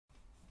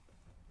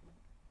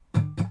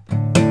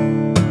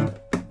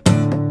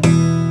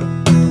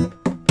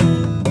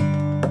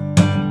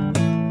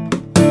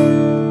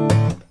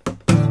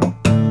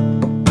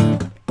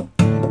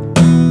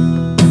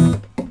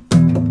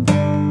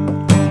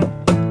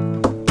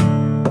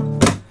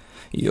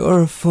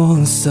You're a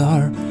falling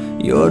star,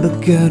 you're the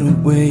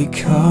getaway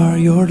car,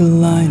 you're the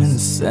line in the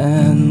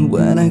sand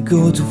when I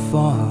go too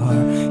far.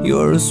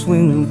 You're a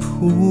swimming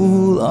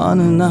pool on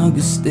an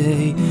August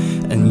day,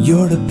 and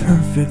you're the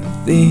perfect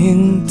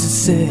thing to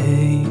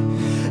say.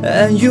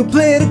 And you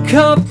play the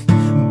cup,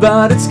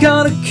 but it's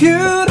kinda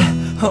cute.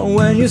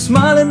 When you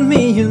smile at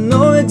me, you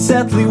know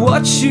exactly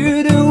what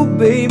you do.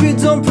 Baby,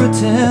 don't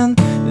pretend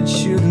that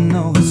you don't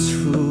know it's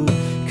true,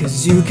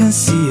 'cause you can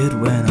see it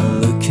when I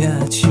look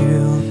at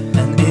you.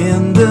 And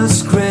in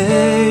this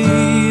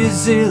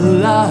crazy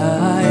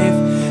life,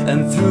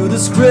 and through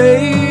this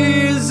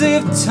crazy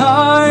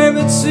time,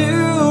 it's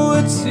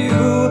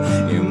you,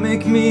 you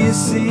make me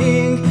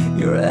sing.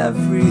 You're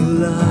every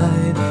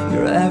line,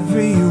 you're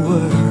every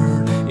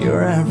word,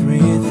 you're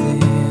everything.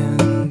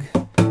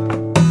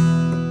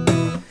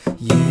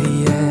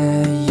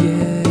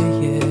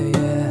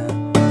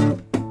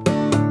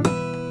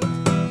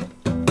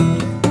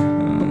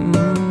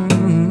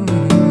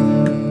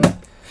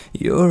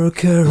 You're a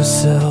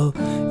carousel,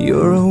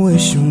 you're a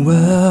wishing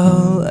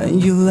well,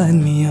 and you light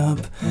me up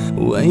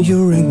when you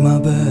ring my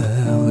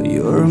bell.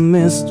 You're a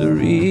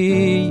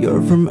mystery,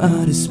 you're from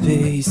outer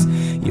space,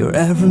 you're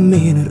every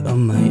minute of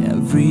my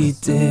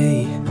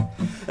everyday.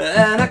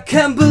 And I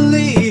can't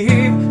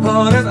believe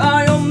that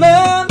I am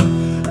man,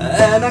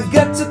 and I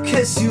get to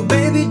kiss you,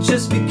 baby,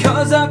 just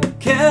because I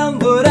can.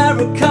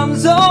 Whatever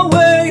comes our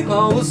way,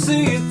 I will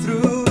see it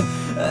through,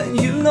 and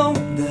you know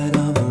that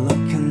I'm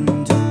looking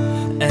to.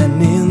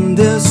 And in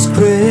this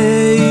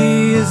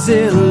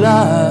crazy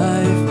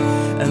life,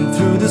 and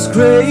through this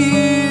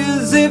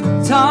crazy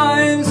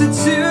times,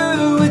 it's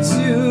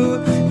you,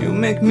 you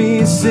make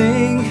me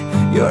sing.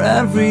 You're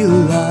every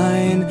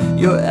line,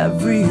 you're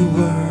every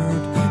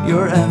word,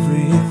 you're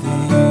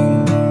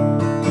everything.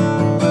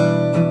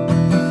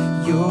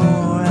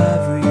 You're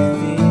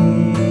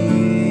everything,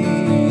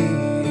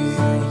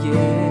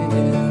 yeah.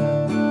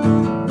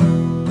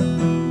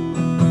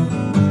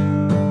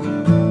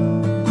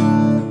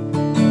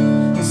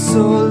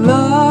 So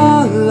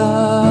la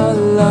la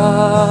la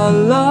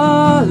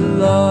la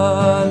la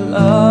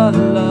la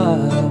la.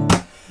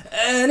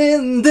 And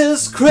in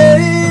this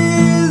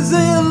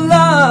crazy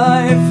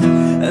life,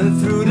 and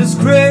through this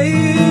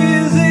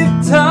crazy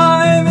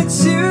time, it's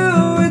you,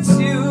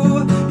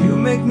 you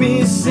make me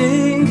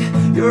sing.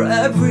 You're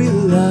every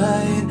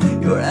line,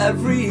 you're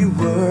every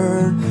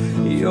word,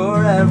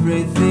 you're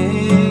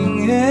everything.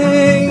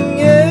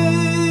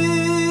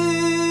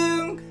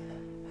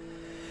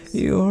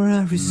 You're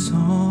every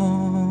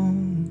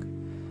song,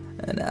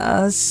 and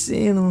I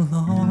sing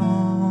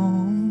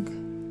along,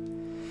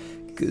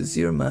 'cause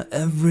you're my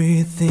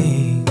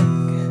everything.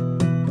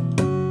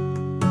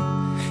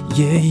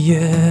 Yeah,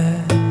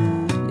 yeah.